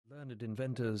Learned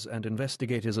inventors and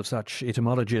investigators of such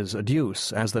etymologies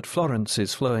adduce as that Florence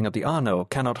is flowing at the Arno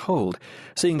cannot hold,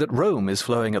 seeing that Rome is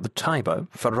flowing at the Tiber,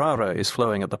 Ferrara is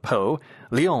flowing at the Po,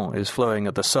 Lyon is flowing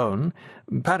at the Saône,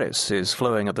 Paris is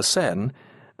flowing at the Seine,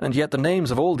 and yet the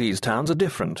names of all these towns are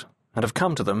different, and have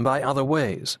come to them by other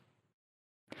ways.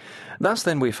 Thus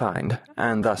then we find,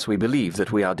 and thus we believe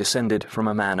that we are descended from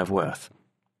a man of worth.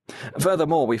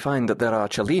 Furthermore, we find that there are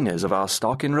Cellinis of our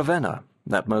stock in Ravenna,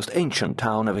 that most ancient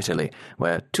town of Italy,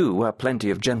 where too are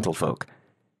plenty of gentlefolk.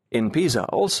 In Pisa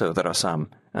also there are some,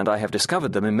 and I have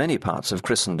discovered them in many parts of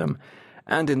Christendom,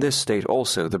 and in this state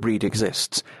also the breed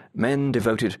exists, men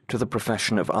devoted to the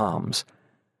profession of arms.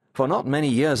 For not many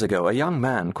years ago a young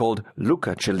man called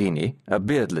Luca Cellini, a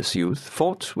beardless youth,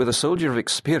 fought with a soldier of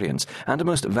experience and a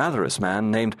most valorous man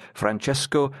named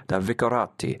Francesco da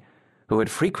Vicorati, who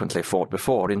had frequently fought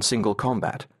before in single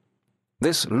combat.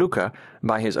 This Luca,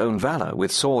 by his own valour,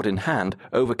 with sword in hand,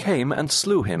 overcame and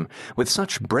slew him, with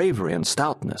such bravery and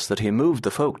stoutness that he moved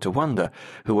the folk to wonder,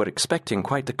 who were expecting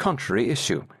quite the contrary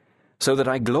issue, so that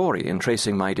I glory in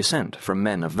tracing my descent from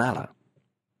men of valour.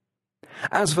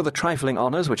 As for the trifling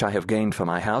honours which I have gained for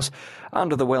my house,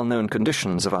 under the well-known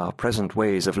conditions of our present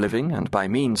ways of living, and by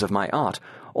means of my art,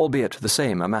 albeit the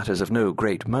same are matters of no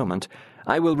great moment,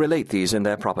 I will relate these in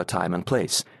their proper time and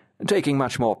place, taking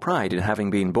much more pride in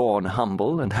having been born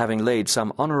humble and having laid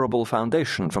some honourable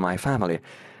foundation for my family,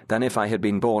 than if I had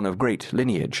been born of great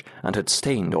lineage, and had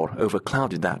stained or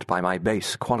overclouded that by my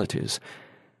base qualities.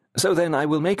 So then I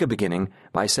will make a beginning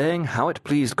by saying how it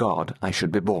pleased God I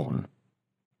should be born.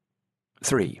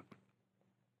 3.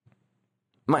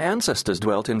 My ancestors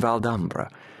dwelt in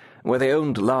Valdambra, where they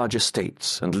owned large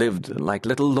estates, and lived like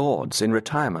little lords, in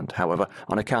retirement, however,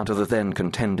 on account of the then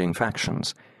contending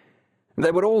factions. They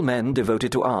were all men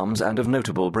devoted to arms and of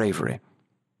notable bravery.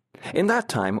 In that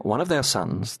time one of their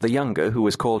sons, the younger, who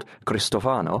was called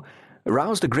Cristofano,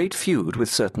 roused a great feud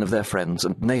with certain of their friends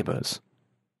and neighbours.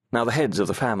 Now the heads of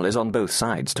the families on both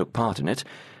sides took part in it,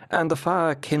 and the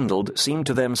fire kindled seemed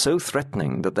to them so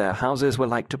threatening that their houses were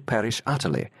like to perish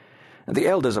utterly. The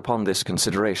elders upon this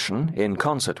consideration, in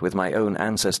concert with my own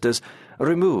ancestors,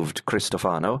 removed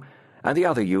Cristofano, and the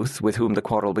other youth with whom the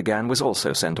quarrel began was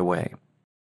also sent away.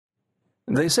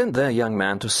 They sent their young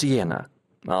man to Siena.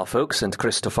 Our folk sent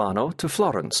Cristofano to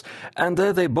Florence, and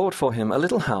there they bought for him a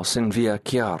little house in Via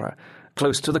Chiara,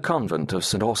 close to the convent of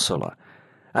St. Orsola,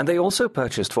 and they also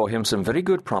purchased for him some very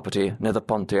good property near the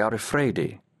Ponte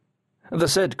Arifredi. The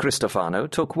said Cristofano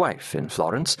took wife in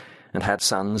Florence, and had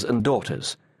sons and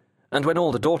daughters, and when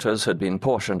all the daughters had been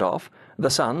portioned off, the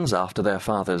sons, after their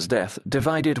father's death,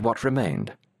 divided what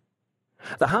remained.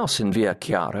 The house in Via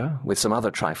Chiara, with some other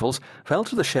trifles, fell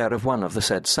to the share of one of the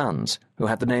said sons, who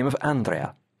had the name of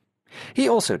Andrea. He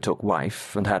also took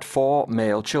wife, and had 4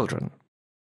 male children.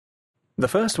 The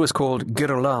first was called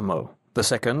Girolamo, the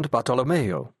second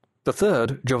Bartolomeo, the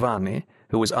third Giovanni,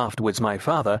 who was afterwards my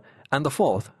father, and the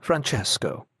fourth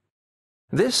Francesco.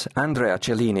 This Andrea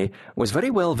Cellini was very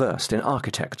well versed in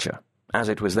architecture, as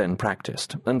it was then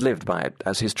practised, and lived by it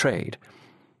as his trade.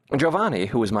 Giovanni,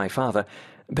 who was my father,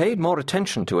 paid more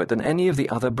attention to it than any of the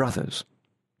other brothers.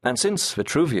 And since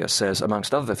Vitruvius says,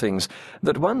 amongst other things,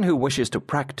 that one who wishes to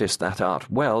practise that art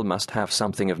well must have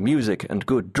something of music and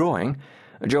good drawing,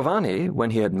 Giovanni,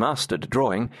 when he had mastered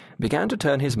drawing, began to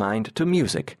turn his mind to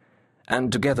music,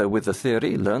 and together with the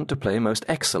theory learned to play most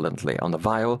excellently on the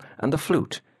viol and the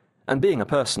flute, and being a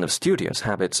person of studious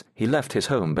habits, he left his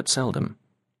home but seldom.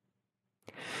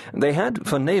 They had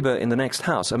for neighbour in the next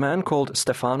house a man called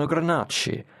Stefano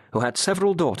Granacci, who had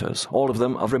several daughters, all of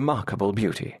them of remarkable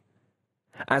beauty.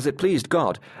 As it pleased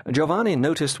God, Giovanni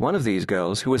noticed one of these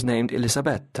girls who was named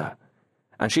Elisabetta,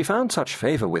 and she found such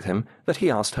favour with him that he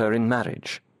asked her in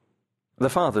marriage. The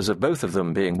fathers of both of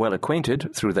them being well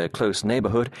acquainted through their close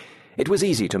neighbourhood, it was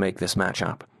easy to make this match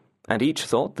up, and each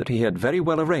thought that he had very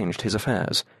well arranged his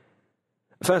affairs.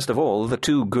 First of all, the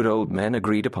 2 good old men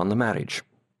agreed upon the marriage.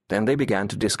 Then they began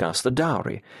to discuss the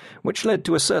dowry, which led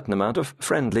to a certain amount of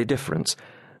friendly difference,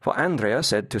 for Andrea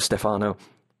said to Stefano,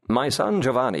 "My son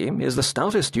Giovanni is the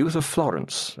stoutest youth of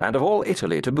Florence, and of all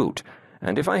Italy to boot,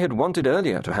 and if I had wanted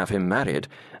earlier to have him married,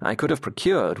 I could have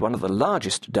procured one of the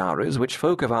largest dowries which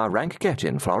folk of our rank get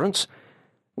in Florence."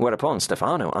 Whereupon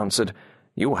Stefano answered,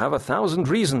 "You have 1,000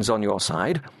 reasons on your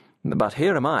side, but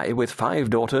here am I with 5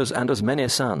 daughters and as many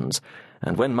sons,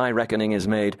 and when my reckoning is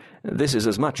made, this is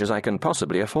as much as I can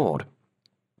possibly afford."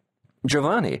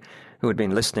 Giovanni, who had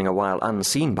been listening a while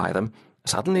unseen by them,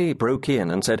 suddenly broke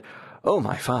in and said, "Oh,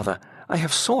 my father, I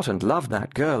have sought and loved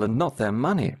that girl and not their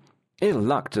money. Ill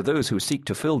luck to those who seek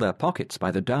to fill their pockets by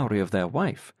the dowry of their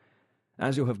wife.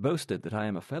 As you have boasted that I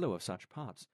am a fellow of such parts,